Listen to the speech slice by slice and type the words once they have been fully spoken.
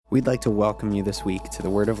We'd like to welcome you this week to the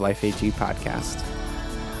Word of Life AG podcast.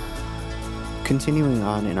 Continuing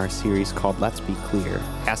on in our series called Let's Be Clear,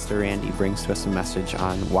 Pastor Randy brings to us a message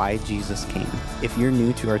on why Jesus came. If you're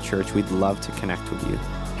new to our church, we'd love to connect with you.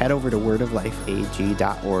 Head over to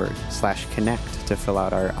wordoflifeag.org/connect to fill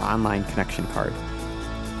out our online connection card.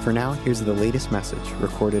 For now, here's the latest message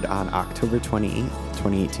recorded on October 28th,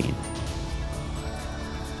 2018.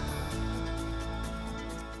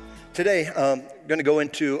 Today, I'm going to go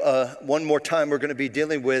into one more time. We're going to be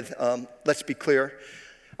dealing with Let's Be Clear.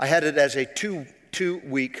 I had it as a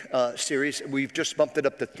two-week series. We've just bumped it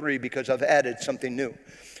up to 3 because I've added something new.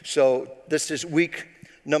 So this is week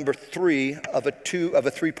number 3 of a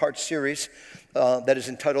 3-part series that is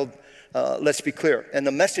entitled Let's Be Clear. And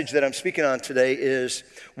the message that I'm speaking on today is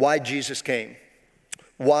why Jesus came.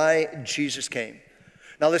 Why Jesus came.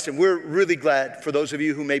 Now listen, we're really glad for those of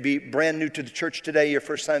you who may be brand new to the church today, your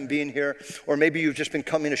first time being here, or maybe you've just been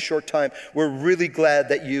coming a short time. We're really glad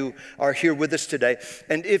that you are here with us today.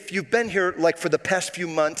 And if you've been here like for the past few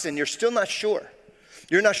months and you're still not sure,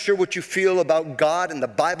 you're not sure what you feel about God and the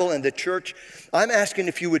Bible and the church, I'm asking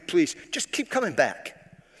if you would please just keep coming back.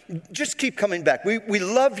 Just keep coming back. We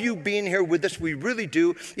love you being here with us. We really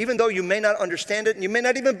do. Even though you may not understand it and you may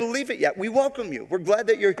not even believe it yet, we welcome you. We're glad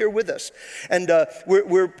that you're here with us. And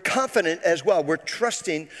we're confident as well. We're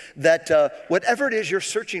trusting that whatever it is you're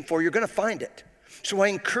searching for, you're going to find it. So I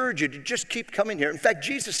encourage you to just keep coming here. In fact,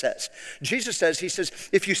 Jesus says, he says,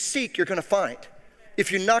 if you seek, you're going to find.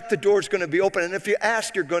 If you knock, the door's going to be open, and if you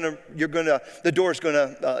ask, you're going to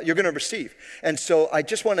receive. And so I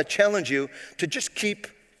just want to challenge you to just keep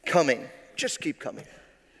coming. Just keep coming.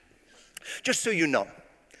 Just so you know,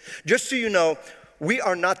 we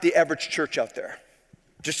are not the average church out there.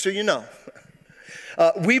 Just so you know.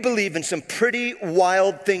 We believe in some pretty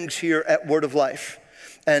wild things here at Word of Life.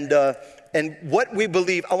 And what we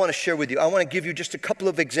believe, I want to share with you. I want to give you just a couple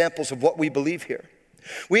of examples of what we believe here.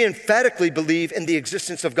 We emphatically believe in the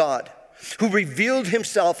existence of God, who revealed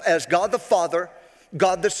himself as God the Father,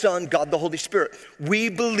 God the Son, God the Holy Spirit. We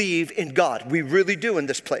believe in God. We really do in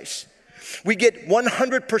this place. We get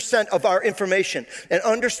 100% of our information and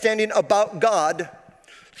understanding about God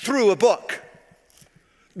through a book.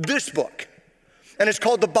 This book. And it's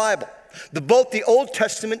called the Bible. Both the Old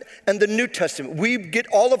Testament and the New Testament. We get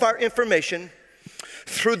all of our information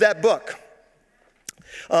through that book.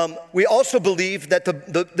 We also believe that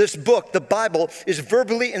this book, the Bible, is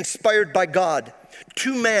verbally inspired by God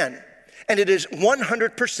to man. And it is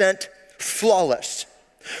 100% flawless.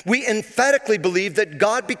 We emphatically believe that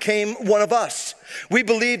God became one of us. We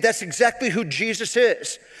believe that's exactly who Jesus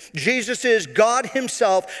is. Jesus is God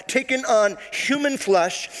himself taking on human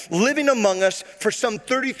flesh, living among us for some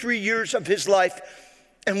 33 years of his life,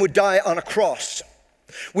 and would die on a cross.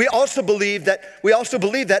 We also believe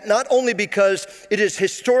that not only because it is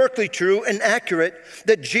historically true and accurate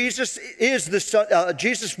that Jesus is the Son,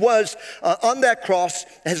 Jesus was on that cross,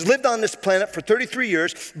 has lived on this planet for 33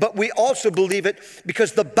 years, but we also believe it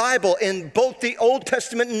because the Bible in both the Old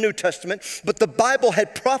Testament and New Testament, but the Bible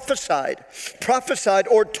had prophesied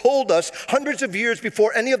or told us hundreds of years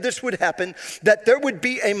before any of this would happen that there would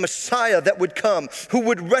be a Messiah that would come who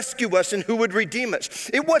would rescue us and who would redeem us.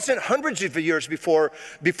 It wasn't hundreds of years before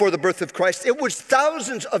the birth of Christ. It was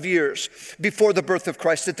thousands of years before the birth of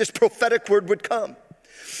Christ that this prophetic word would come.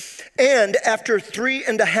 And after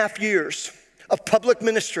 3.5 years of public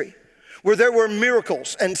ministry, where there were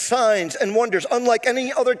miracles and signs and wonders unlike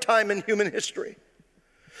any other time in human history,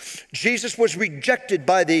 Jesus was rejected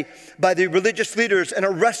by the religious leaders and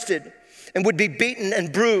arrested and would be beaten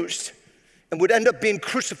and bruised and would end up being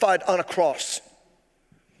crucified on a cross.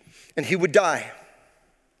 And he would die.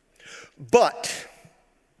 But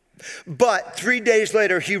 3 days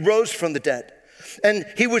later, he rose from the dead, and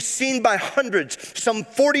he was seen by hundreds some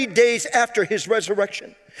 40 days after his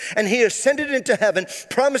resurrection. And he ascended into heaven,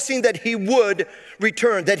 promising that he would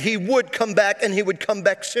return, that he would come back, and he would come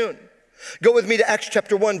back soon. Go with me to Acts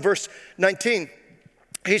chapter 1, verse 19.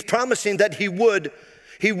 He's promising that he would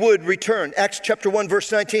return. Acts chapter 1,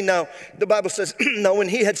 verse 19. Now, the Bible says, now when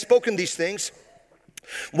he had spoken these things,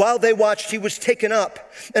 while they watched, he was taken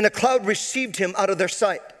up, and a cloud received him out of their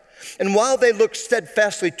sight. And while they looked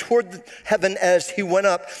steadfastly toward heaven as he went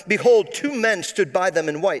up, behold, 2 men stood by them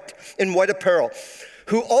in white apparel,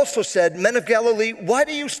 who also said, Men of Galilee, why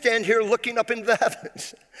do you stand here looking up into the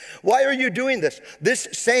heavens? Why are you doing this? This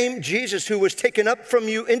same Jesus who was taken up from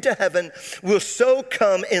you into heaven will so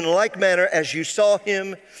come in like manner as you saw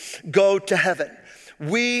him go to heaven.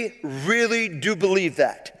 We really do believe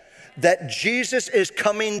that Jesus is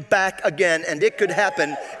coming back again, and it could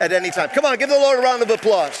happen at any time. Come on, give the Lord a round of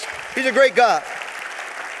applause. He's a great God.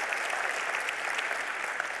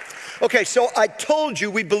 Okay, so I told you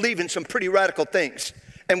we believe in some pretty radical things,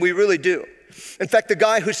 and we really do. In fact, the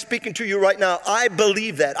guy who's speaking to you right now, I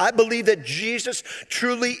believe that. I believe that Jesus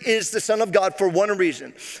truly is the Son of God for one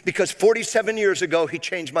reason, because 47 years ago, he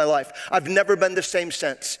changed my life. I've never been the same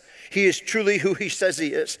since. He is truly who he says he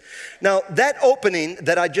is. Now, that opening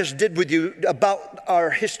that I just did with you about our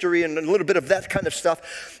history and a little bit of that kind of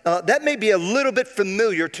stuff, that may be a little bit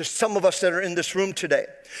familiar to some of us that are in this room today.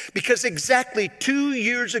 Because exactly 2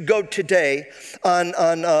 years ago today, on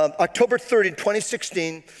October 30,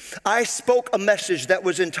 2016, I spoke a message that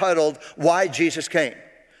was entitled, Why Jesus Came.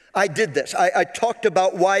 I did this. I talked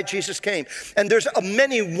about why Jesus came. And there's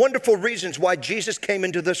many wonderful reasons why Jesus came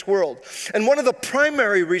into this world. And one of the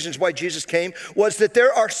primary reasons why Jesus came was that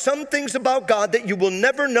there are some things about God that you will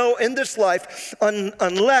never know in this life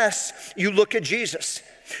unless you look at Jesus.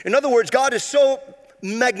 In other words, God is so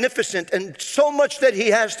magnificent and so much that he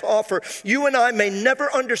has to offer. You and I may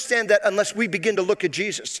never understand that unless we begin to look at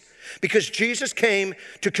Jesus. Because Jesus came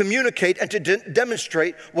to communicate and to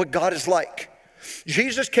demonstrate what God is like.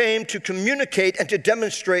 Jesus came to communicate and to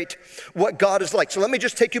demonstrate what God is like. So let me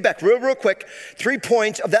just take you back real quick. 3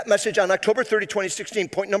 points of that message on October 30, 2016.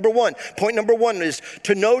 Point number one. Point number one is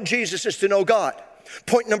to know Jesus is to know God.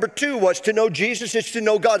 Point number 2 was to know Jesus is to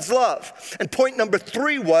know God's love. And point number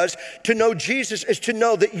 3 was to know Jesus is to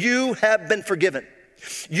know that you have been forgiven.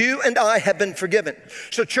 You and I have been forgiven.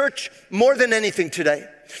 So church, more than anything today,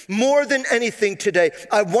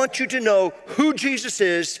 I want you to know who Jesus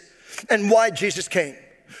is and why Jesus came.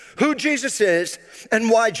 Who Jesus is and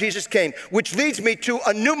why Jesus came, which leads me to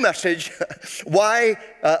a new message, why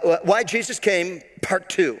Jesus came, part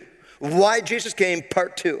 2. Why Jesus came,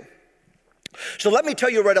 part 2. So let me tell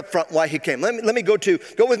you right up front why he came. Let me go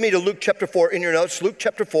with me to Luke chapter 4 in your notes. Luke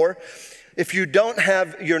chapter 4. If you don't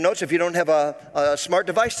have your notes, if you don't have a smart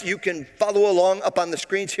device, you can follow along up on the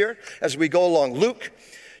screens here as we go along. Luke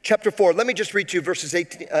chapter 4, let me just read to you verses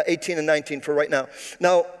 18 and 19 for right now.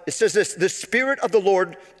 Now, it says this, the Spirit of the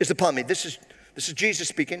Lord is upon me. This is Jesus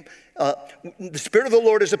speaking. The Spirit of the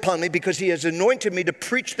Lord is upon me because he has anointed me to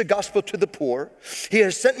preach the gospel to the poor. He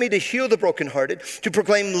has sent me to heal the brokenhearted, to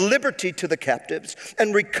proclaim liberty to the captives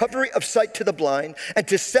and recovery of sight to the blind, and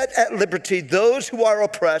to set at liberty those who are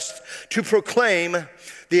oppressed, to proclaim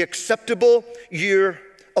the acceptable year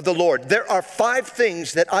of the Lord. There are 5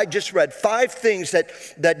 things that I just read, 5 things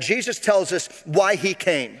that Jesus tells us why he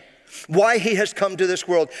came, why he has come to this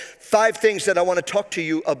world. 5 things that I want to talk to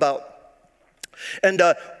you about. And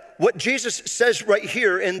what Jesus says right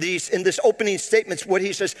here in this opening statements, what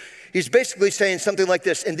he says, he's basically saying something like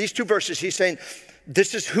this. In these 2 verses, he's saying,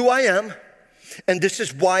 this is who I am, and this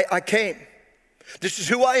is why I came. This is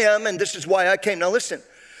who I am, and this is why I came. Now listen,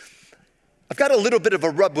 I've got a little bit of a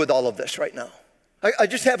rub with all of this right now. I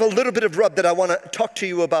just have a little bit of rub that I want to talk to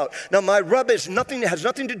you about. Now, my rub has nothing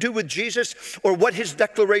to do with Jesus or what his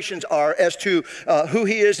declarations are as to who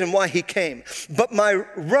he is and why he came. But my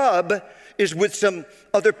rub is with some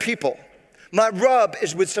other people. My rub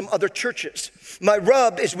is with some other churches. My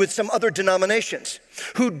rub is with some other denominations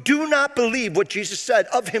who do not believe what Jesus said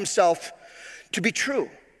of himself to be true.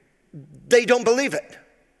 They don't believe it.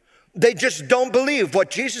 They just don't believe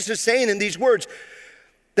what Jesus is saying in these words,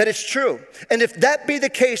 that it's true. And if that be the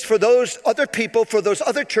case for those other people, for those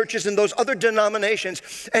other churches and those other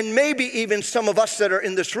denominations, and maybe even some of us that are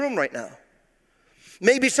in this room right now,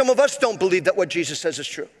 maybe some of us don't believe that what Jesus says is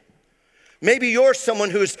true. Maybe you're someone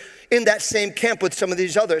who's in that same camp with some of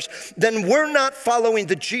these others. Then we're not following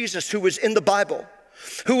the Jesus who was in the Bible,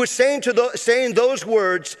 who was saying those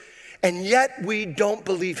words, and yet we don't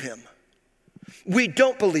believe him. We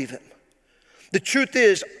don't believe him. The truth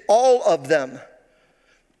is, all of them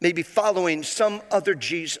may be following some other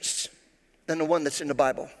Jesus than the one that's in the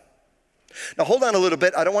Bible. Now hold on a little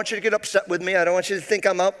bit. I don't want you to get upset with me. I don't want you to think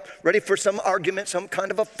I'm out ready for some argument, some kind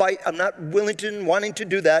of a fight. I'm not wanting to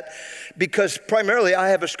do that, because primarily I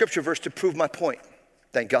have a scripture verse to prove my point.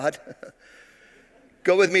 Thank God.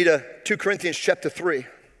 Go with me to 2 Corinthians chapter 3,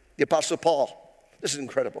 the Apostle Paul. This is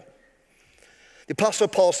incredible. The Apostle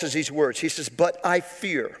Paul says these words. He says, but I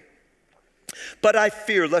fear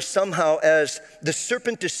lest somehow as the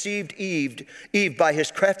serpent deceived Eve by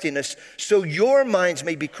his craftiness, so your minds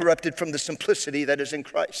may be corrupted from the simplicity that is in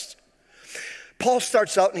Christ. Paul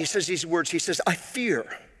starts out and he says these words. He says, I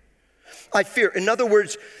fear. In other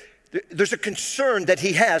words, there's a concern that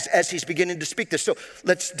he has as he's beginning to speak this. So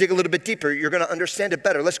let's dig a little bit deeper. You're going to understand it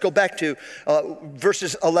better. Let's go back to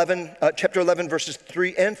chapter 11, verses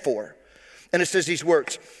 3 and 4. And it says these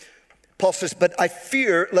words. Paul says, but I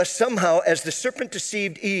fear lest somehow as the serpent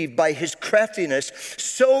deceived Eve by his craftiness,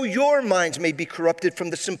 so your minds may be corrupted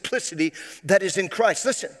from the simplicity that is in Christ.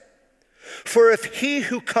 Listen, For if he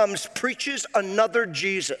who comes preaches another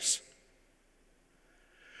Jesus.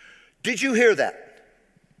 Did you hear that?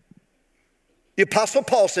 The Apostle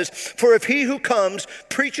Paul says, for if he who comes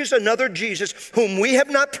preaches another Jesus whom we have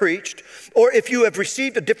not preached, or if you have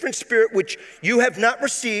received a different spirit which you have not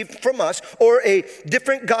received from us, or a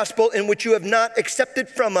different gospel in which you have not accepted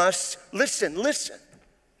from us, listen.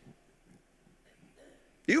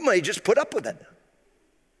 You may just put up with it.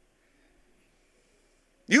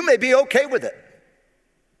 You may be okay with it.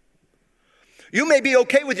 You may be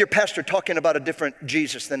okay with your pastor talking about a different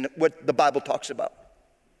Jesus than what the Bible talks about.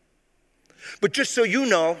 But just so you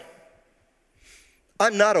know,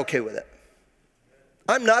 I'm not okay with it.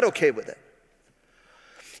 I'm not okay with it.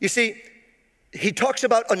 You see, he talks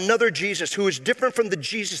about another Jesus who is different from the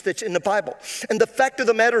Jesus that's in the Bible. And the fact of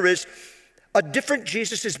the matter is, a different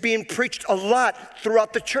Jesus is being preached a lot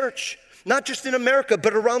throughout the church. Not just in America,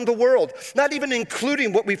 but around the world. Not even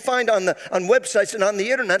including what we find on websites and on the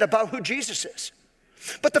internet about who Jesus is.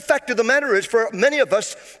 But the fact of the matter is, for many of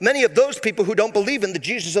us, many of those people who don't believe in the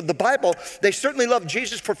Jesus of the Bible, they certainly love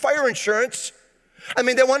Jesus for fire insurance. I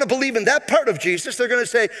mean, they want to believe in that part of Jesus. They're going to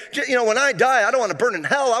say, you know, when I die, I don't want to burn in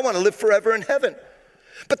hell. I want to live forever in heaven.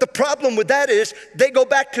 But the problem with that is they go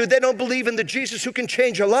back to, they don't believe in the Jesus who can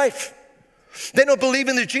change your life. They don't believe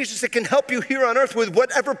in the Jesus that can help you here on earth with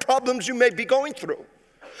whatever problems you may be going through.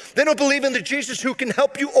 They don't believe in the Jesus who can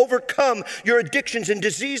help you overcome your addictions and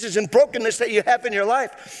diseases and brokenness that you have in your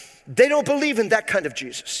life. They don't believe in that kind of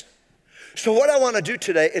Jesus. So what I want to do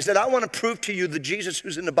today is that I want to prove to you the Jesus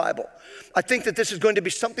who's in the Bible. I think that this is going to be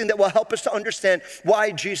something that will help us to understand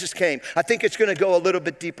why Jesus came. I think it's going to go a little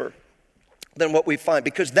bit deeper than what we find,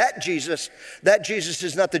 because that Jesus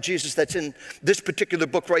is not the Jesus that's in this particular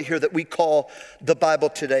book right here that we call the Bible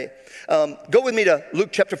today. Go with me to Luke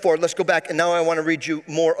chapter 4. Let's go back, and now I want to read you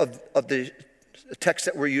more of the text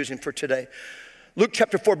that we're using for today. Luke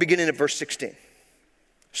chapter 4, beginning at verse 16.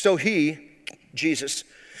 So Jesus,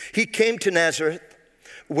 he came to Nazareth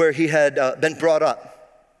where he had been brought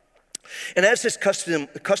up. And as his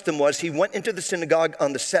custom was, he went into the synagogue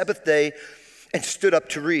on the Sabbath day and stood up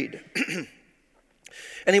to read.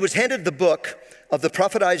 And he was handed the book of the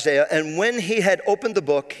prophet Isaiah, and when he had opened the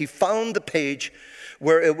book, he found the page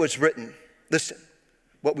where it was written. Listen,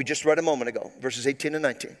 what we just read a moment ago, verses 18 and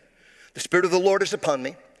 19. The Spirit of the Lord is upon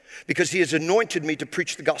me, because he has anointed me to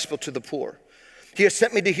preach the gospel to the poor. He has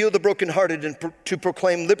sent me to heal the brokenhearted and to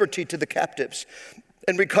proclaim liberty to the captives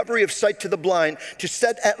and recovery of sight to the blind, to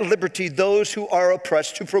set at liberty those who are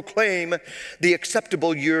oppressed, to proclaim the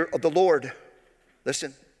acceptable year of the Lord.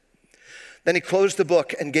 Listen. Then he closed the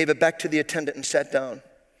book and gave it back to the attendant and sat down.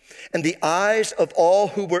 And the eyes of all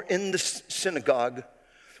who were in the synagogue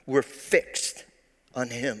were fixed on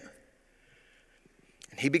him.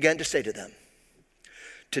 And he began to say to them,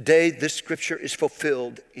 today this scripture is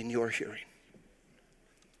fulfilled in your hearing.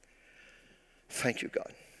 Thank you,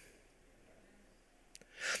 God.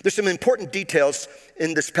 There's some important details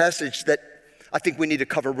in this passage that I think we need to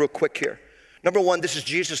cover real quick here. Number one, this is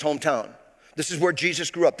Jesus' hometown. This is where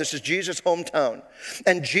Jesus grew up. This is Jesus' hometown.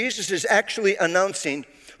 And Jesus is actually announcing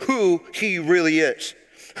who he really is.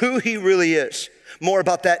 Who he really is. More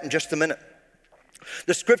about that in just a minute.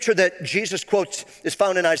 The scripture that Jesus quotes is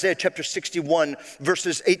found in Isaiah chapter 61,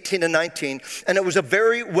 verses 18 and 19. And it was a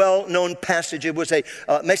very well-known passage. It was a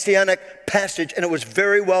messianic passage, and it was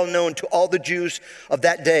very well known to all the Jews of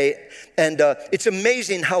that day. And it's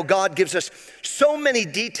amazing how God gives us so many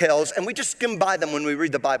details, and we just skim by them when we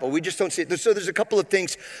read the Bible. We just don't see it. So there's a couple of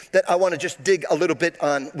things that I want to just dig a little bit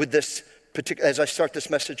on with this as I start this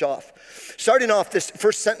message off. Starting off this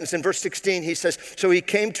first sentence in verse 16, he says, so he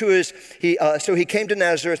came to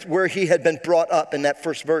Nazareth where he had been brought up, in that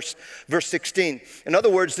first verse 16. In other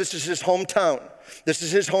words, this is his hometown. This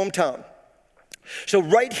is his hometown. So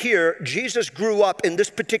right here, Jesus grew up in this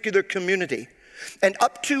particular community. And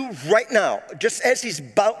up to right now, just as he's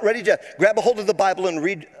about ready to grab a hold of the Bible and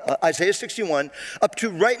read Isaiah 61, up to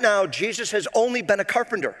right now, Jesus has only been a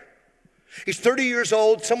carpenter. He's 30 years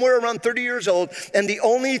old, somewhere around 30 years old, and the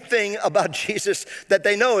only thing about Jesus that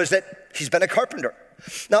they know is that he's been a carpenter.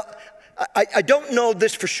 Now, I don't know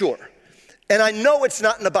this for sure, and I know it's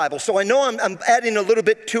not in the Bible, so I know I'm adding a little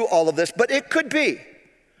bit to all of this, but it could be.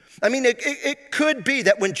 I mean, it could be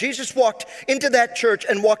that when Jesus walked into that church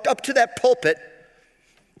and walked up to that pulpit,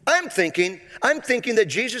 I'm thinking that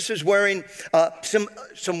Jesus is wearing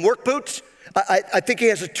some work boots. I think he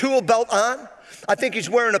has a tool belt on. I think he's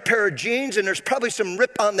wearing a pair of jeans, and there's probably some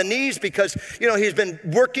rip on the knees because, he's been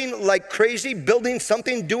working like crazy, building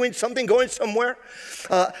something, doing something, going somewhere.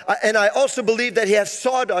 And I also believe that he has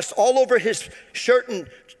sawdust all over his shirt and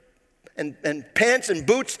and pants and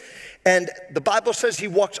boots. And the Bible says he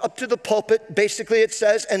walks up to the pulpit, basically it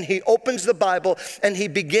says, and he opens the Bible and he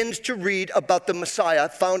begins to read about the Messiah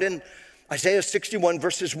found in Isaiah 61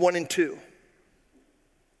 verses 1 and 2.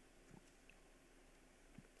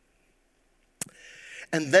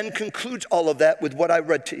 And then concludes all of that with what I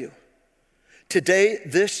read to you. Today,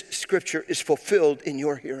 this scripture is fulfilled in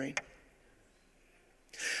your hearing.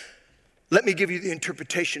 Let me give you the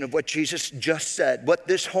interpretation of what Jesus just said, what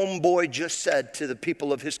this homeboy just said to the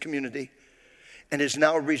people of his community, and is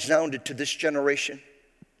now resounded to this generation.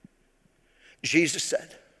 Jesus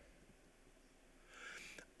said,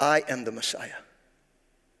 I am the Messiah.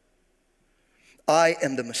 I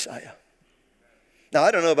am the Messiah. Now,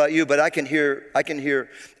 I don't know about you, but I can hear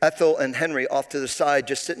Ethel and Henry off to the side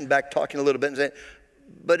just sitting back talking a little bit and saying,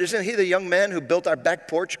 but isn't he the young man who built our back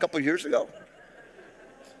porch a couple of years ago?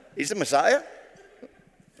 He's the Messiah?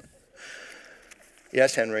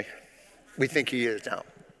 Yes, Henry. We think he is now.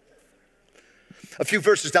 A few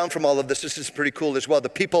verses down from all of this is pretty cool as well. The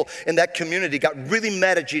people in that community got really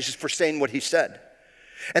mad at Jesus for saying what he said.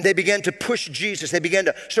 And they began to push Jesus. They began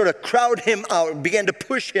to sort of crowd him out, began to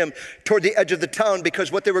push him toward the edge of the town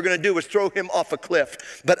because what they were going to do was throw him off a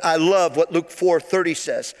cliff. But I love what Luke 4:30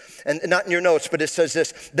 says. And not in your notes, but it says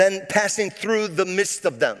this, then passing through the midst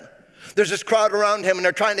of them. There's this crowd around him and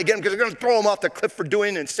they're trying to get him because they're going to throw him off the cliff for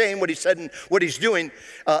doing and saying what he said and what he's doing.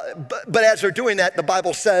 But as they're doing that, the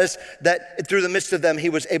Bible says that through the midst of them, he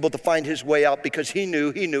was able to find his way out because he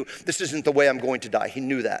knew this isn't the way I'm going to die. He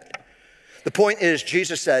knew that. The point is,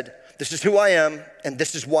 Jesus said, this is who I am and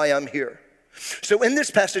this is why I'm here. So in this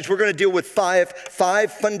passage, we're going to deal with five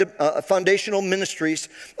foundational ministries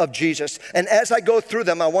of Jesus. And as I go through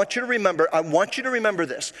them, I want you to remember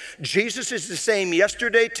this. Jesus is the same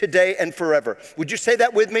yesterday, today, and forever. Would you say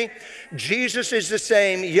that with me? Jesus is the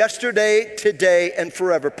same yesterday, today, and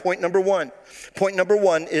forever. Point number one. Point number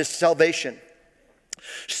one is salvation.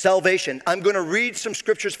 Salvation. I'm going to read some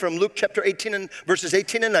scriptures from Luke chapter 18 and verses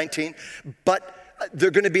 18 and 19, but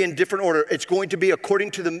they're going to be in different order. It's going to be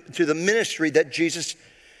according to the ministry that Jesus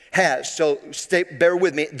has. So bear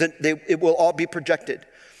with me. It will all be projected.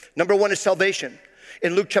 Number one is salvation.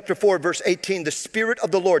 In Luke chapter 4, verse 18, the Spirit of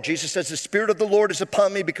the Lord, Jesus says, the Spirit of the Lord is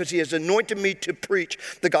upon me because he has anointed me to preach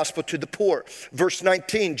the gospel to the poor. Verse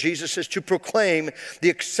 19, Jesus says to proclaim the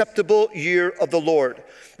acceptable year of the Lord.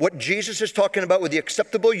 What Jesus is talking about with the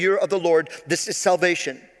acceptable year of the Lord, this is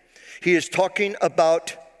salvation. He is talking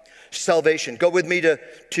about salvation. Go with me to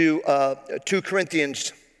 2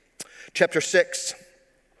 Corinthians chapter 6,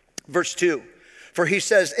 verse 2. For he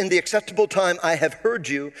says, in the acceptable time I have heard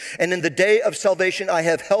you, and in the day of salvation I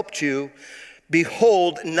have helped you.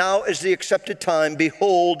 Behold, now is the accepted time.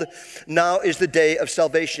 Behold, now is the day of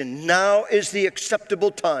salvation. Now is the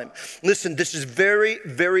acceptable time. Listen, this is very,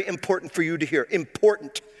 very important for you to hear.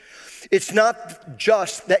 Important. It's not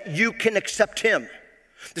just that you can accept him.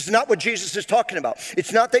 This is not what Jesus is talking about.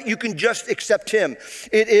 It's not that you can just accept him.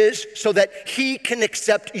 It is so that he can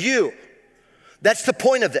accept you. That's the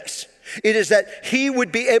point of this. It is that he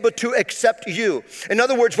would be able to accept you. In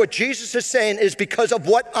other words, what Jesus is saying is because of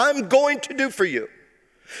what I'm going to do for you,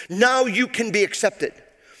 now you can be accepted.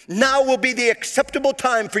 Now will be the acceptable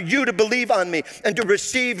time for you to believe on me and to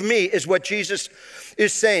receive me, is what Jesus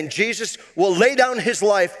is saying. Jesus will lay down his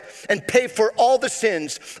life and pay for all the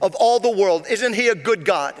sins of all the world. Isn't he a good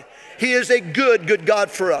God? He is a good, good God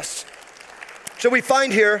for us. So we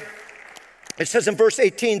find here, it says in verse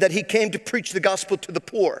 18 that he came to preach the gospel to the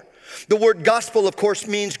poor. The word gospel, of course,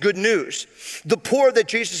 means good news. The poor that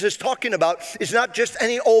Jesus is talking about is not just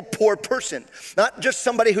any old poor person, not just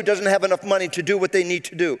somebody who doesn't have enough money to do what they need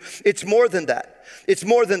to do. It's more than that. It's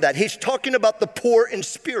more than that. He's talking about the poor in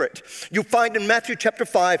spirit. You find in Matthew chapter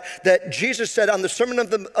 5 that Jesus said on the Sermon of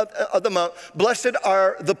the Mount, blessed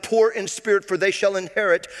are the poor in spirit, for they shall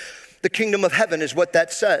inherit the kingdom of heaven, is what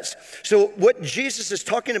that says. So what Jesus is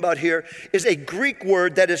talking about here is a Greek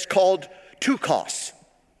word that is called tukos.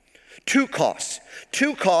 Tukos.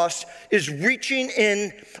 Tukos is reaching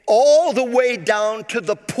in all the way down to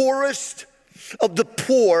the poorest of the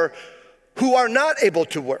poor who are not able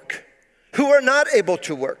to work.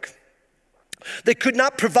 They could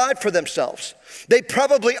not provide for themselves. They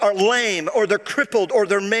probably are lame, or they're crippled, or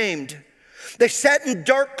they're maimed. They sat in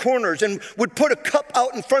dark corners and would put a cup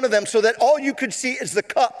out in front of them so that all you could see is the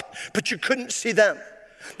cup, but you couldn't see them.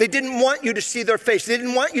 They didn't want you to see their face. They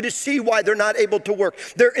didn't want you to see why they're not able to work.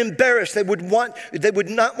 They're embarrassed. They would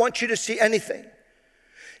not want you to see anything.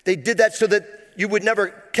 They did that so that you would never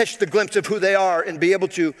catch the glimpse of who they are and be able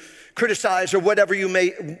to criticize or whatever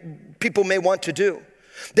people may want to do.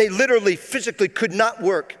 They literally, physically could not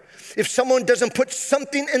work. If someone doesn't put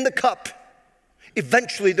something in the cup,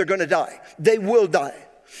 eventually they're going to die. They will die.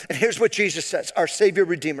 And here's what Jesus says, our Savior,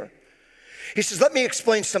 Redeemer. He says, let me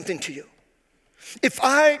explain something to you. If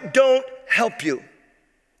I don't help you,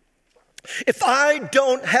 if I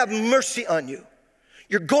don't have mercy on you,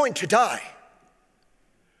 you're going to die.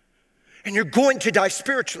 And you're going to die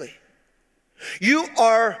spiritually. You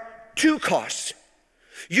are to cost.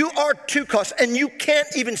 You are to cost, and you can't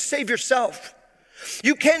even save yourself.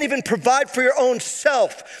 You can't even provide for your own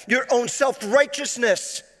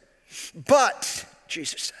self-righteousness. But,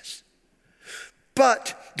 Jesus says,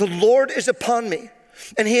 but the Lord is upon me,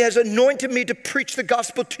 and he has anointed me to preach the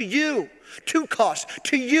gospel to you, to cost,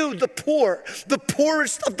 to you, the poor, the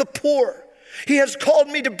poorest of the poor. He has called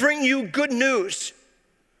me to bring you good news,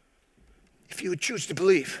 if you would choose to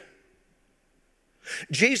believe.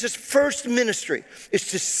 Jesus' first ministry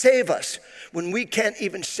is to save us when we can't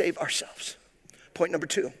even save ourselves. Point number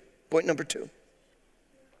two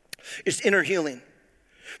is inner healing.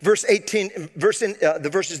 Verse 18, the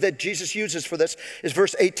verses that Jesus uses for this is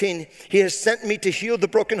verse 18. He has sent me to heal the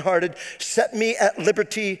brokenhearted, set at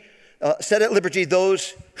liberty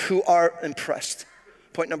those who are oppressed.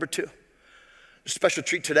 Point number two, a special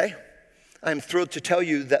treat today. I'm thrilled to tell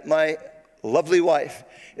you that my lovely wife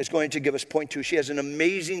is going to give us point two. She has an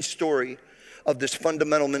amazing story of this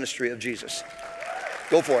fundamental ministry of Jesus.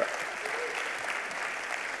 Go for it.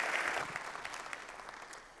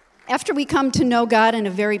 After we come to know God in a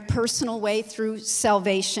very personal way through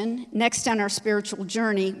salvation, next on our spiritual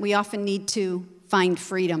journey, we often need to find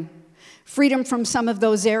freedom. Freedom from some of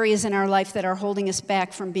those areas in our life that are holding us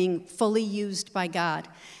back from being fully used by God.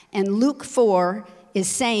 And Luke 4 is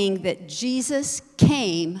saying that Jesus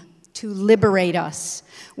came to liberate us,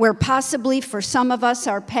 where possibly for some of us,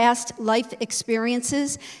 our past life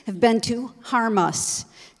experiences have been to harm us.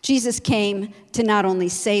 Jesus came to not only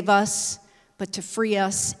save us, but to free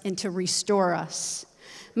us and to restore us.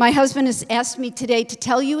 My husband has asked me today to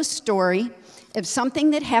tell you a story of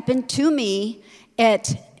something that happened to me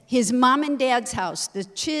at his mom and dad's house, the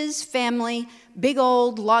Chiz family, big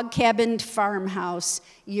old log cabined farmhouse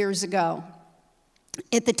years ago.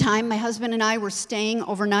 At the time, my husband and I were staying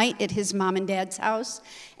overnight at his mom and dad's house,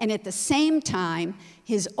 and at the same time,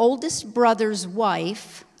 his oldest brother's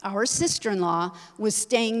wife, our sister-in-law, was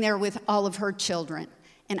staying there with all of her children.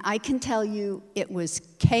 And I can tell you, it was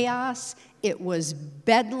chaos, it was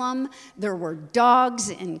bedlam, there were dogs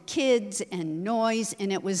and kids and noise,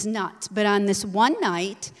 and it was nuts. But on this one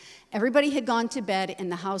night, everybody had gone to bed and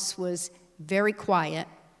the house was very quiet,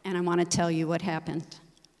 and I want to tell you what happened.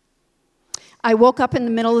 I woke up in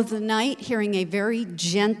the middle of the night hearing a very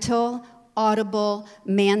gentle, audible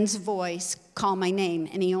man's voice call my name,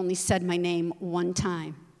 and he only said my name one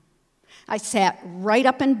time. I sat right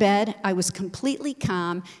up in bed, I was completely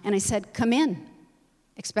calm, and I said, "Come in,"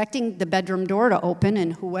 expecting the bedroom door to open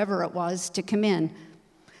and whoever it was to come in.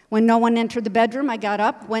 When no one entered the bedroom, I got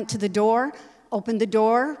up, went to the door, opened the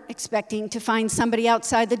door, expecting to find somebody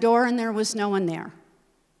outside the door, and there was no one there.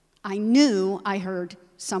 I knew I heard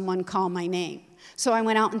someone call my name. So I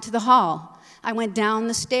went out into the hall. I went down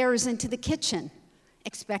the stairs into the kitchen,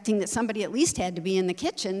 expecting that somebody at least had to be in the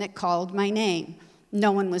kitchen that called my name.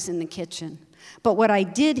 No one was in the kitchen. But what I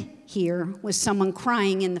did hear was someone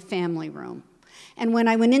crying in the family room. And when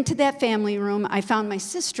I went into that family room, I found my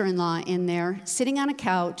sister-in-law in there, sitting on a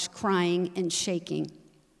couch, crying and shaking.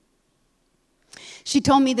 She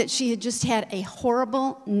told me that she had just had a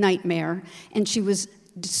horrible nightmare, and she was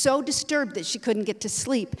so disturbed that she couldn't get to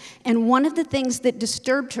sleep. And one of the things that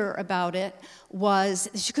disturbed her about it was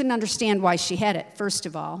she couldn't understand why she had it, first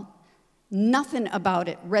of all. Nothing about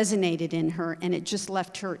it resonated in her, and it just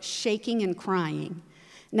left her shaking and crying.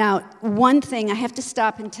 Now, one thing I have to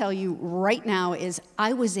stop and tell you right now is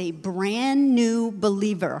I was a brand new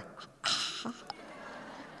believer.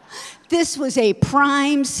 This was a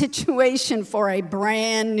prime situation for a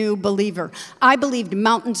brand new believer. I believed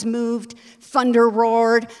mountains moved, thunder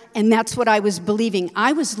roared, and that's what I was believing.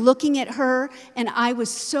 I was looking at her, and I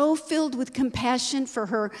was so filled with compassion for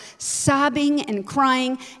her, sobbing and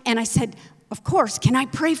crying, and I said, "Of course, can I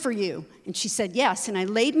pray for you?" And she said, "Yes," and I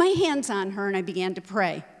laid my hands on her, and I began to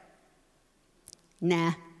pray.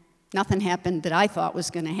 Nah. Nothing happened that I thought was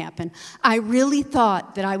going to happen. I really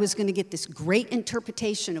thought that I was going to get this great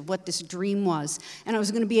interpretation of what this dream was, and I was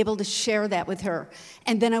going to be able to share that with her.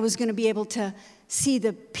 And then I was going to be able to see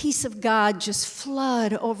the peace of God just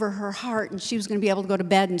flood over her heart, and she was going to be able to go to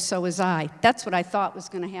bed, and so was I. That's what I thought was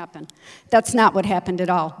going to happen. That's not what happened at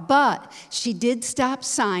all. But she did stop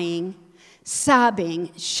sighing,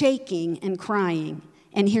 sobbing, shaking, and crying.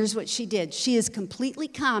 And here's what she did. She is completely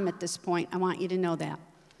calm at this point. I want you to know that.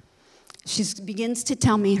 She begins to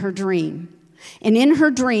tell me her dream. And in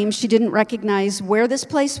her dream, she didn't recognize where this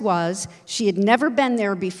place was. She had never been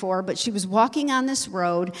there before, but she was walking on this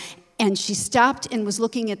road, and she stopped and was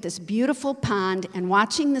looking at this beautiful pond and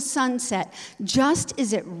watching the sunset just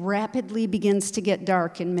as it rapidly begins to get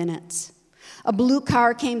dark in minutes. A blue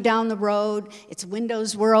car came down the road. Its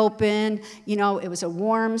windows were open. You know, it was a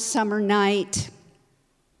warm summer night.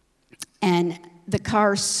 And the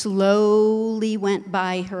car slowly went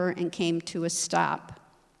by her and came to a stop.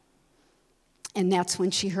 And that's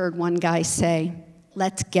when she heard one guy say,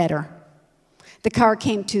 "Let's get her." The car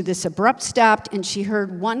came to this abrupt stop, and she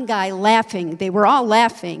heard one guy laughing. They were all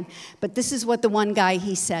laughing, but this is what the one guy,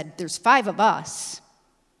 he said, "There's 5 of us,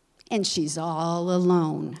 and she's all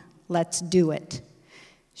alone. Let's do it."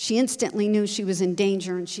 She instantly knew she was in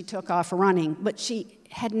danger, and she took off running, but she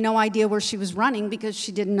had no idea where she was running because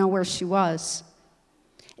she didn't know where she was,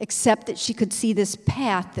 except that she could see this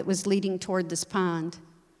path that was leading toward this pond.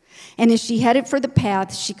 And as she headed for the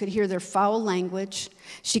path, she could hear their foul language.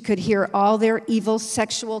 She could hear all their evil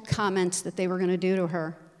sexual comments that they were going to do to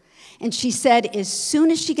her. And she said as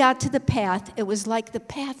soon as she got to the path, it was like the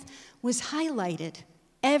path was highlighted.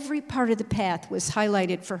 Every part of the path was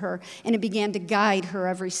highlighted for her, and it began to guide her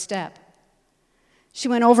every step. She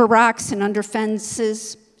went over rocks and under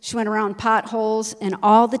fences. She went around potholes, and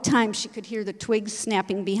all the time she could hear the twigs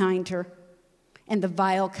snapping behind her and the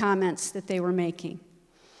vile comments that they were making.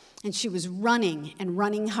 And she was running and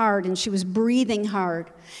running hard, and she was breathing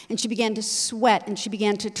hard, and she began to sweat, and she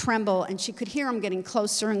began to tremble, and she could hear them getting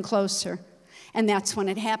closer and closer. And that's when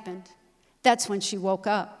it happened. That's when she woke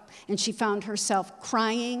up, and she found herself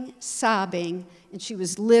crying, sobbing, and she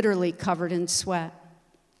was literally covered in sweat.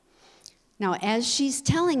 Now, as she's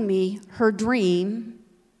telling me her dream,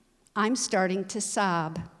 I'm starting to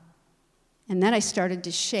sob, and then I started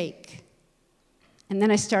to shake. And then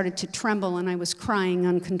I started to tremble, and I was crying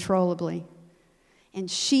uncontrollably. And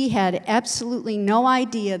she had absolutely no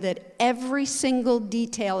idea that every single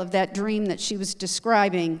detail of that dream that she was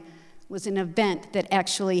describing was an event that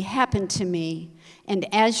actually happened to me. And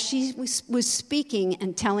as she was speaking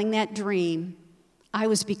and telling that dream, I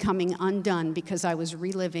was becoming undone because I was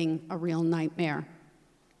reliving a real nightmare.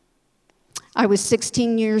 I was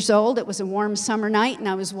 16 years old. It was a warm summer night, and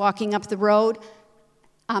I was walking up the road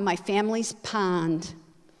on my family's pond,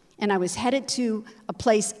 and I was headed to a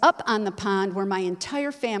place up on the pond where my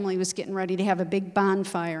entire family was getting ready to have a big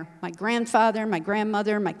bonfire. My grandfather, my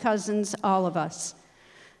grandmother, my cousins, all of us.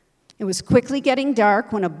 It was quickly getting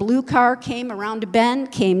dark when a blue car came around a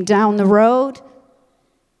bend, came down the road,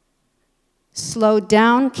 slowed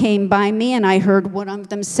down, came by me, and I heard one of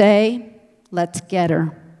them say, "Let's get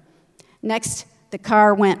her." Next, the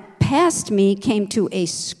car went past me, came to a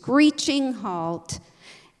screeching halt,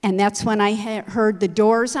 and that's when I heard the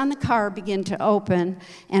doors on the car begin to open,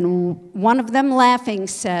 and one of them laughing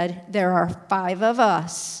said, "There are 5 of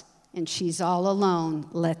us, and she's all alone.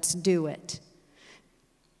 Let's do it."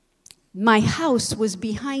 My house was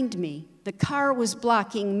behind me. The car was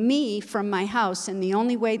blocking me from my house, and the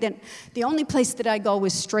only place that I go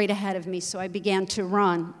was straight ahead of me, so I began to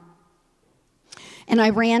run. And I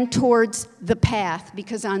ran towards the path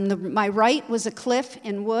because on my right was a cliff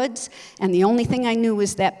and woods, and the only thing I knew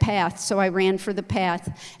was that path, so I ran for the path.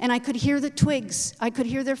 And I could hear the twigs. I could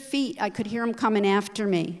hear their feet. I could hear them coming after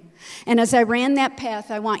me. And as I ran that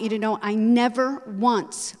path, I want you to know I never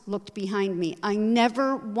once looked behind me. I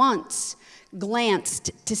never once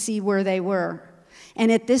glanced to see where they were.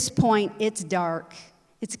 And at this point, it's dark.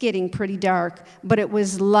 It's getting pretty dark, but it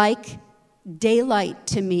was like daylight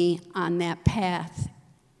to me on that path.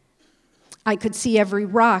 I could see every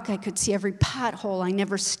rock. I could see every pothole. I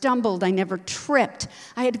never stumbled. I never tripped.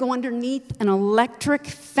 I had to go underneath an electric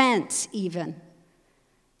fence even.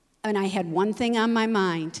 And I had one thing on my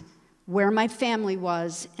mind, where my family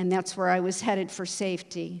was, and that's where I was headed for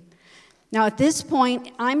safety. Now, at this point,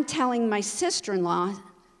 I'm telling my sister-in-law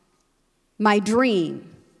my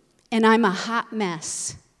dream, and I'm a hot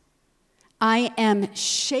mess. I am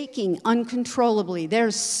shaking uncontrollably.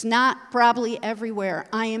 There's snot probably everywhere.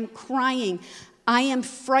 I am crying. I am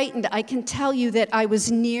frightened. I can tell you that I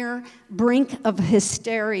was near brink of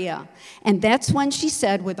hysteria. And that's when she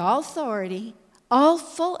said, with all authority, all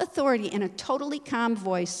full authority, in a totally calm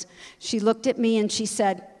voice, she looked at me and she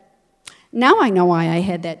said, "Now I know why I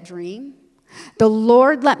had that dream. The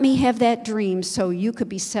Lord let me have that dream so you could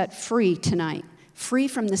be set free tonight. Free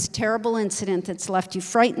from this terrible incident that's left you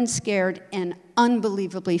frightened, scared, and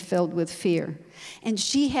unbelievably filled with fear." And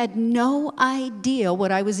she had no idea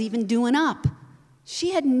what I was even doing up.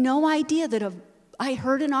 She had no idea that I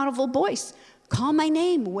heard an audible voice call my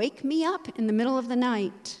name, wake me up in the middle of the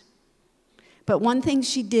night. But one thing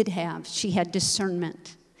she did have, she had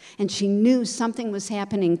discernment. And she knew something was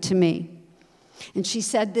happening to me. And she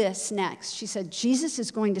said this next. She said, Jesus is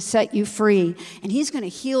going to set you free, and he's going to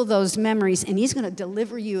heal those memories, and he's going to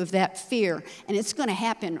deliver you of that fear, and it's going to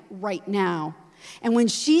happen right now. And when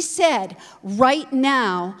she said, right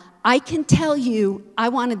now, I can tell you I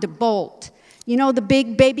wanted to bolt. You know the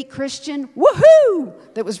big baby Christian, woohoo,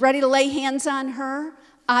 that was ready to lay hands on her?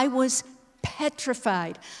 I was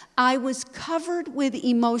petrified. I was covered with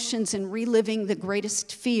emotions and reliving the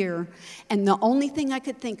greatest fear. And the only thing I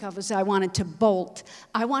could think of was I wanted to bolt.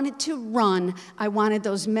 I wanted to run. I wanted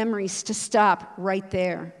those memories to stop right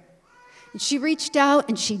there. And she reached out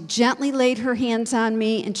and she gently laid her hands on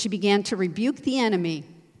me and she began to rebuke the enemy.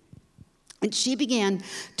 And she began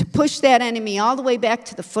to push that enemy all the way back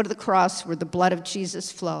to the foot of the cross where the blood of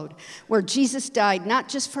Jesus flowed, where Jesus died not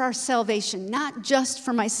just for our salvation, not just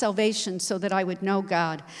for my salvation so that I would know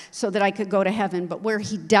God, so that I could go to heaven, but where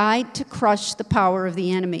he died to crush the power of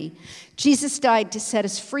the enemy. Jesus died to set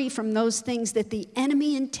us free from those things that the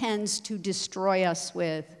enemy intends to destroy us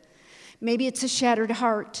with. Maybe it's a shattered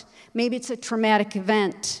heart. Maybe it's a traumatic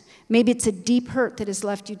event. Maybe it's a deep hurt that has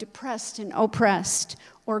left you depressed and oppressed,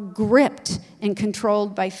 or gripped and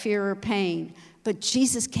controlled by fear or pain. But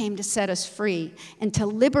Jesus came to set us free and to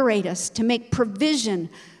liberate us, to make provision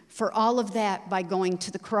for all of that by going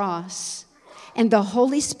to the cross. And the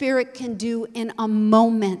Holy Spirit can do in a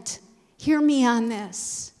moment. Hear me on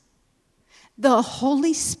this. The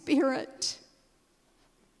Holy Spirit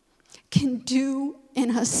can do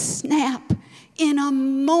in a snap, in a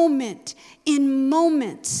moment, in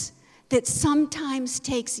moments that sometimes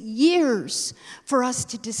takes years for us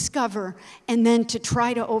to discover and then to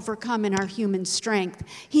try to overcome in our human strength.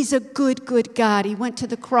 He's a good, good God. He went to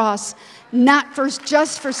the cross not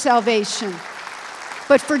just for salvation,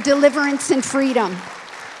 but for deliverance and freedom.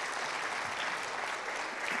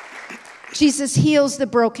 Jesus heals the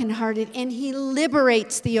brokenhearted and he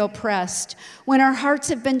liberates the oppressed. When our hearts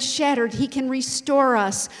have been shattered, he can restore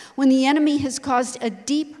us. When the enemy has caused a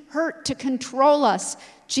deep hurt to control us,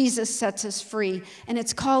 Jesus sets us free, and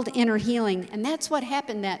it's called inner healing. And that's what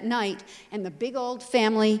happened that night in the big old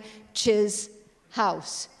family Chiz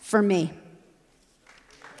house for me.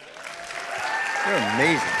 You're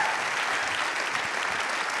amazing.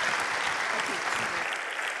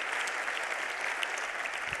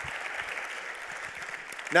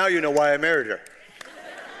 Now you know why I married her.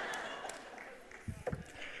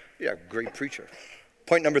 Yeah, great preacher.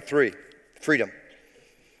 Point number 3, freedom.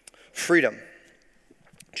 Freedom.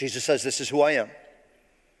 Jesus says, this is who I am.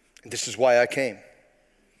 And this is why I came.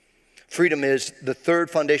 Freedom is the third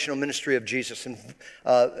foundational ministry of Jesus. In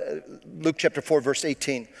Luke chapter 4, verse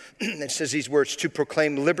 18, it says these words, to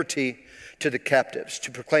proclaim liberty to the captives.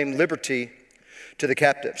 To proclaim liberty to the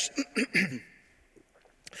captives.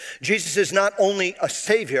 Jesus is not only a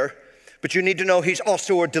savior, but you need to know he's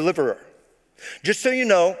also a deliverer. Just so you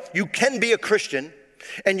know, you can be a Christian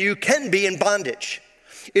and you can be in bondage.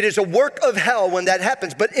 It is a work of hell when that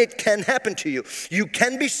happens, but it can happen to you. You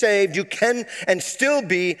can be saved, you can and still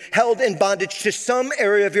be held in bondage to some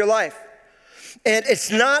area of your life. And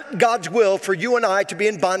it's not God's will for you and I to be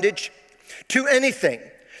in bondage to anything.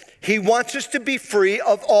 He wants us to be free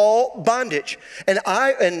of all bondage. And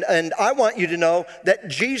I want you to know that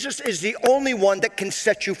Jesus is the only one that can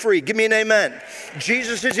set you free. Give me an amen.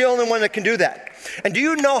 Jesus is the only one that can do that. And do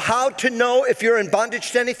you know how to know if you're in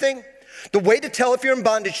bondage to anything? The way to tell if you're in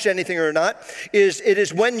bondage to anything or not is it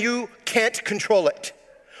is when you can't control it.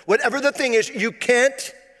 Whatever the thing is, you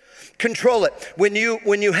can't control it. When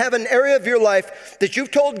you have an area of your life that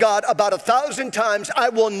you've told God about 1,000 times, I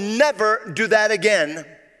will never do that again.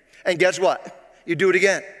 And guess what? You do it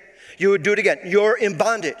again. You would do it again. You're in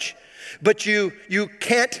bondage. But you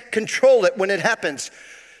can't control it when it happens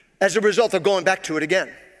as a result of going back to it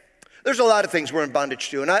again. There's a lot of things we're in bondage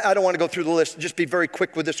to, and I don't want to go through the list. Just be very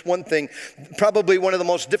quick with this one thing. Probably one of the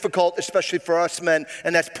most difficult, especially for us men,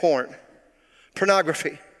 and that's porn.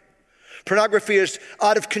 Pornography. Pornography is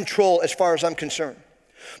out of control as far as I'm concerned.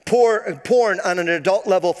 Porn on an adult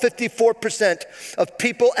level, 54% of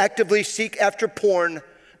people actively seek after porn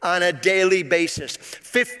on a daily basis.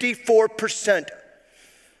 54%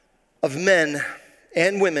 of men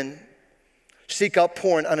and women seek out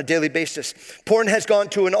porn on a daily basis. Porn has now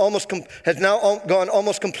gone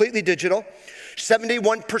almost completely digital.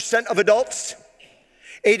 71% of adults,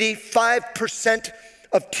 85%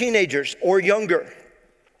 of teenagers or younger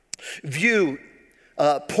view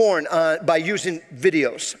porn by using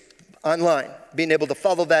videos online, being able to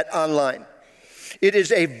follow that online. It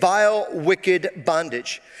is a vile, wicked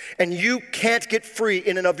bondage, and you can't get free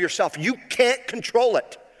in and of yourself. You can't control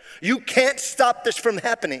it. You can't stop this from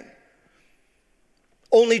happening.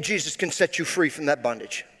 Only Jesus can set you free from that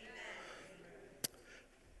bondage.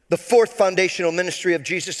 The fourth foundational ministry of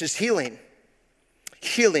Jesus is healing.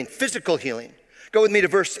 Healing, physical healing. Go with me to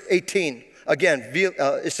verse 18. Again,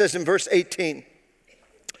 it says in verse 18,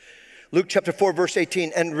 Luke chapter 4, verse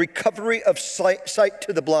 18, and recovery of sight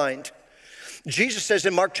to the blind. Jesus says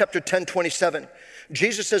in Mark chapter 10, 27,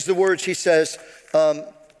 Jesus says the words, he says,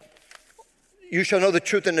 you shall know the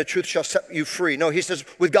truth and the truth shall set you free. No, he says,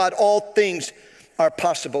 with God all things are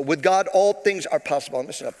possible. With God all things are possible. I'm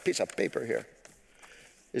missing a piece of paper here.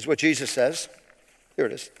 Is what Jesus says. Here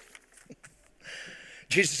it is.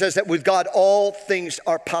 Jesus says that with God, all things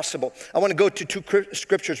are possible. I want to go to two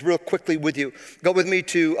scriptures real quickly with you. Go with me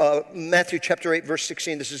to Matthew chapter 8, verse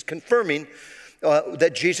 16. This is confirming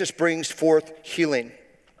that Jesus brings forth healing.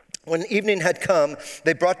 When evening had come,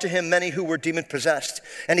 they brought to him many who were demon-possessed,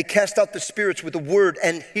 and he cast out the spirits with a word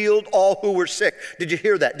and healed all who were sick. Did you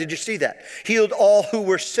hear that? Did you see that? Healed all who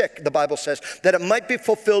were sick, the Bible says, that it might be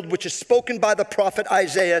fulfilled, which is spoken by the prophet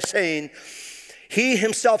Isaiah, saying, he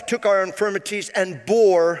himself took our infirmities and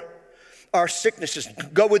bore our sicknesses.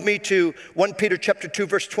 Go with me to 1 Peter chapter 2,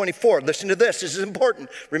 verse 24. Listen to this. This is important.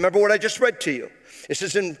 Remember what I just read to you. This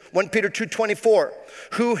is in 1 Peter 2:24.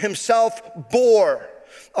 Who himself bore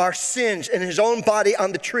our sins in his own body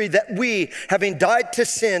on the tree, that we, having died to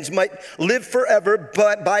sins, might live forever,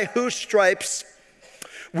 but by whose stripes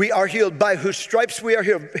we are healed. By whose stripes we are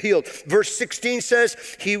healed. Verse 16 says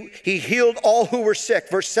he healed all who were sick.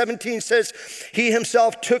 Verse 17 says he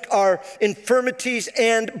himself took our infirmities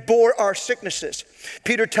and bore our sicknesses.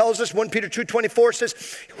 Peter tells us, 1 Peter 2:24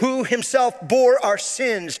 says, who himself bore our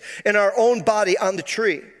sins in our own body on the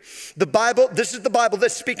tree. The Bible, this is the Bible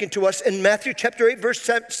that's speaking to us in Matthew chapter 8, verse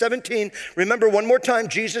 17. Remember one more time,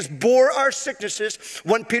 Jesus bore our sicknesses.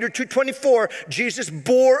 1 Peter 2:24, Jesus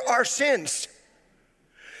bore our sins.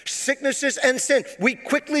 Sicknesses and sin. We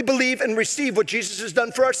quickly believe and receive what Jesus has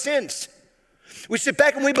done for our sins. We sit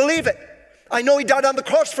back and we believe it. I know he died on the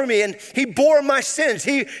cross for me and he bore my sins.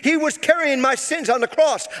 He was carrying my sins on the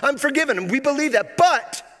cross. I'm forgiven and we believe that.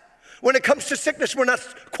 But when it comes to sickness, we're not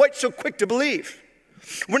quite so quick to believe.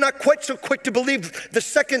 We're not quite so quick to believe the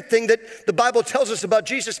second thing that the Bible tells us about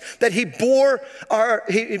Jesus, that he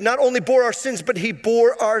not only bore our sins, but he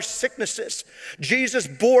bore our sicknesses. Jesus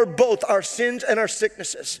bore both our sins and our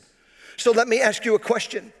sicknesses. So let me ask you a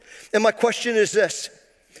question. And my question is this.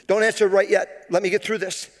 Don't answer right yet. Let me get through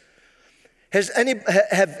this. Have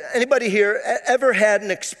anybody here ever had an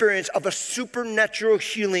experience of a supernatural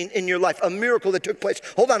healing in your life, a miracle that took place?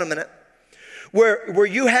 Hold on a minute. Where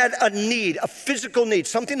you had a need, a physical need,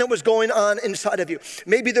 something that was going on inside of you.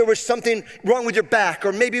 Maybe there was something wrong with your back,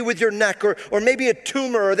 or maybe with your neck, or maybe a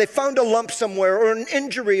tumor, or they found a lump somewhere, or an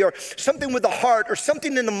injury, or something with the heart, or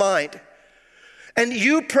something in the mind. And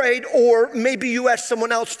you prayed, or maybe you asked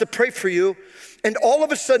someone else to pray for you, and all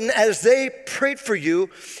of a sudden, as they prayed for you,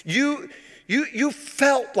 you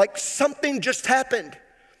felt like something just happened.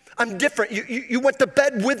 I'm different. You went to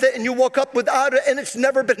bed with it and you woke up without it and it's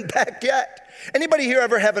never been back yet. Anybody here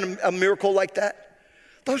ever having a miracle like that?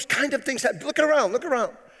 Those kind of things happen. Look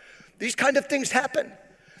around. These kind of things happen.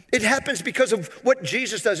 It happens because of what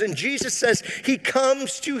Jesus does. And Jesus says he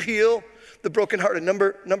comes to heal the brokenhearted.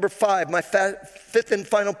 Number 5, my fifth and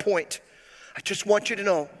final point. I just want you to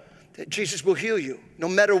know that Jesus will heal you no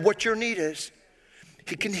matter what your need is.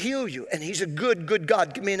 He can heal you and he's a good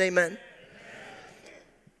God. Give me an amen.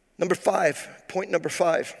 Number 5, point number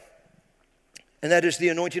 5, and that is the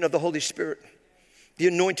anointing of the Holy Spirit. The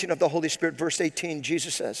anointing of the Holy Spirit. Verse 18,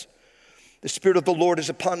 Jesus says, the Spirit of the Lord is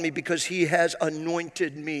upon me because he has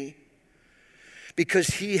anointed me. Because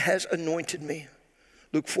he has anointed me.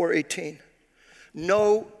 Luke 4:18.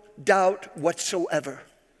 No doubt whatsoever.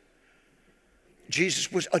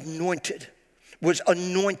 Jesus was anointed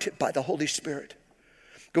by the Holy Spirit.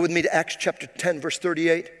 Go with me to Acts chapter 10, verse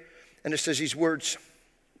 38, and it says these words.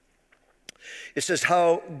 It says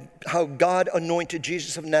how God anointed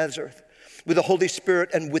Jesus of Nazareth with the Holy Spirit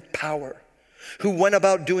and with power, who went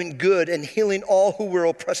about doing good and healing all who were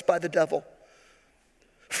oppressed by the devil.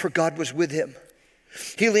 For God was with him,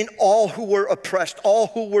 healing all who were oppressed, all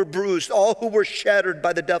who were bruised, all who were shattered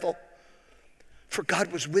by the devil. For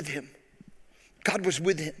God was with him. God was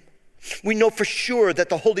with him. We know for sure that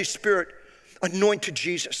the Holy Spirit anointed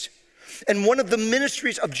Jesus. And one of the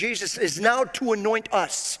ministries of Jesus is now to anoint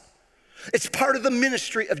us. It's part of the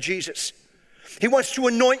ministry of Jesus. He wants to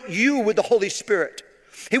anoint you with the Holy Spirit.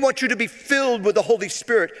 He wants you to be filled with the Holy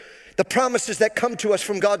Spirit, the promises that come to us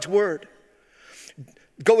from God's word.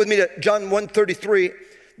 Go with me to John 1:33.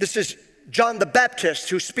 This is John the Baptist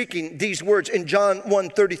who's speaking these words in John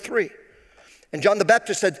 1:33. And John the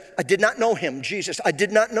Baptist said, I did not know him, Jesus, I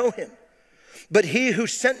did not know him. But he who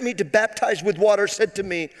sent me to baptize with water said to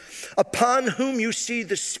me, upon whom you see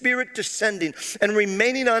the Spirit descending and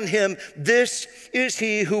remaining on him, this is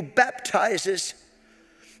he who baptizes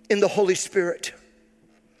in the Holy Spirit.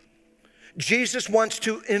 Jesus wants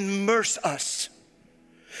to immerse us.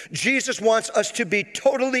 Jesus wants us to be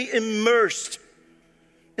totally immersed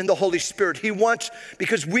in the Holy Spirit. He wants,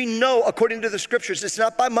 because we know, according to the scriptures, it's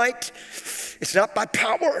not by might, it's not by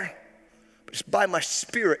power, but it's by my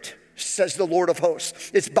Spirit, says the Lord of hosts.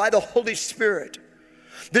 It's by the Holy Spirit.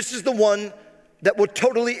 This is the one that will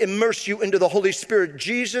totally immerse you into the Holy Spirit.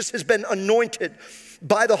 Jesus has been anointed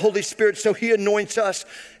by the Holy Spirit, so he anoints us.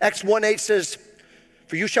 Acts 1:8 says,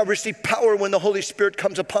 for you shall receive power when the Holy Spirit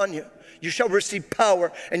comes upon you. You shall receive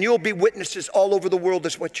power, and you'll be witnesses all over the world,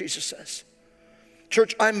 is what Jesus says.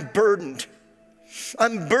 Church, I'm burdened.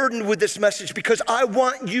 I'm burdened with this message because I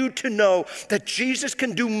want you to know that Jesus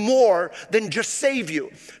can do more than just save you.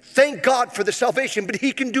 Thank God for the salvation, but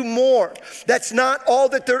he can do more. That's not all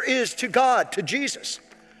that there is to God, to Jesus.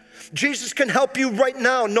 Jesus can help you right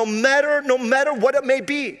now, no matter what it may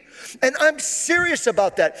be. And I'm serious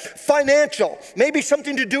about that. Financial, maybe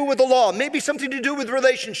something to do with the law, maybe something to do with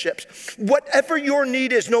relationships. Whatever your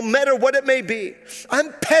need is, no matter what it may be,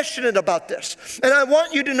 I'm passionate about this. And I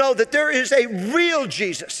want you to know that there is a real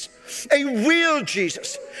Jesus. A real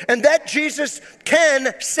Jesus. And that Jesus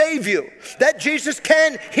can save you. That Jesus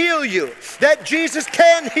can heal you. That Jesus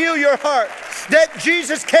can heal your heart. That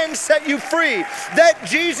Jesus can set you free. That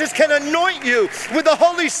Jesus can anoint you with the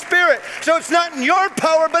Holy Spirit. So it's not in your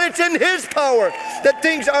power, but it's in his power that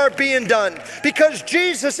things are being done. Because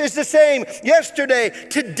Jesus is the same yesterday,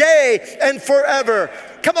 today, and forever.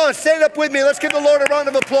 Come on, stand up with me. Let's give the Lord a round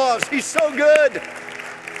of applause. He's so good.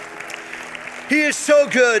 He is so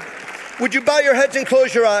good. Would you bow your heads and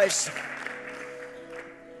close your eyes?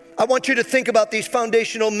 I want you to think about these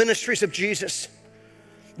foundational ministries of Jesus.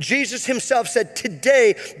 Jesus himself said,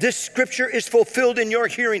 today this scripture is fulfilled in your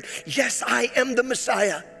hearing. Yes, I am the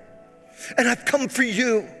Messiah, and I've come for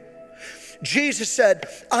you. Jesus said,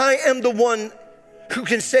 I am the one who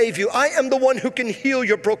can save you. I am the one who can heal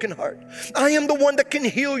your broken heart. I am the one that can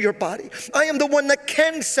heal your body. I am the one that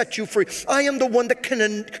can set you free. I am the one that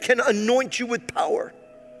can anoint you with power.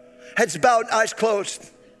 Heads bowed, eyes closed.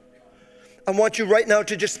 I want you right now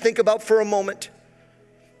to just think about for a moment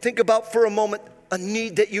a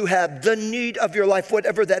need that you have, the need of your life,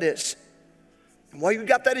 whatever that is. And while you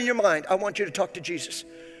got that in your mind, I want you to talk to Jesus.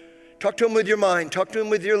 Talk to him with your mind, talk to him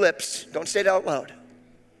with your lips. Don't say it out loud.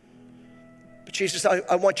 But Jesus,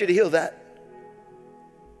 I want you to heal that.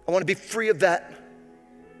 I want to be free of that.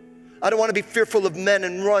 I don't want to be fearful of men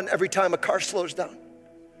and run every time a car slows down.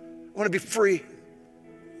 I want to be free.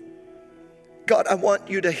 God, I want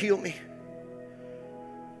you to heal me.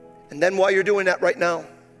 And then while you're doing that right now,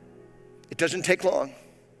 it doesn't take long,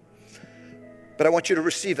 but I want you to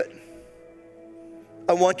receive it.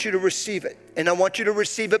 I want you to receive it. And I want you to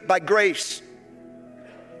receive it by grace,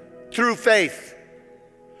 through faith.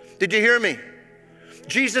 Did you hear me?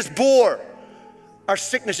 Jesus bore our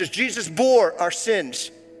sicknesses. Jesus bore our sins.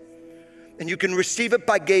 And you can receive it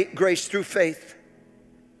by grace through faith.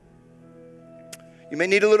 You may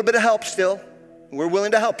need a little bit of help still. We're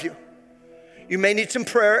willing to help you. You may need some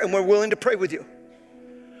prayer, and we're willing to pray with you.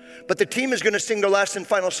 But the team is going to sing their last and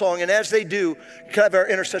final song, and as they do, can I have our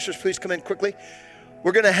intercessors please come in quickly?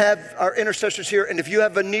 We're going to have our intercessors here, and if you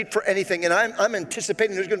have a need for anything, and I'm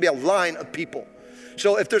anticipating there's going to be a line of people.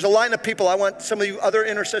 So if there's a line of people, I want some of you other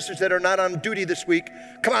intercessors that are not on duty this week,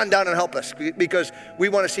 come on down and help us, because we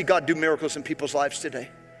want to see God do miracles in people's lives today.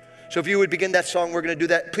 So if you would begin that song, we're going to do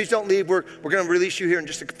that. Please don't leave. We're going to release you here in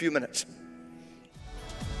just a few minutes.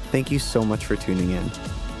 Thank you so much for tuning in.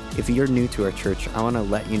 If you're new to our church, I want to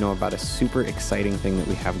let you know about a super exciting thing that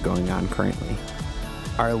we have going on currently.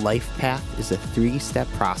 Our Life Path is a 3-step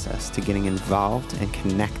process to getting involved and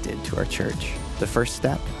connected to our church. The first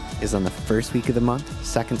step is on the first week of the month,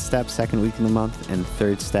 second step, second week of the month, and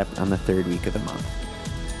third step on the third week of the month.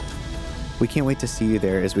 We can't wait to see you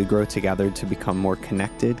there as we grow together to become more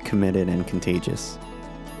connected, committed, and contagious.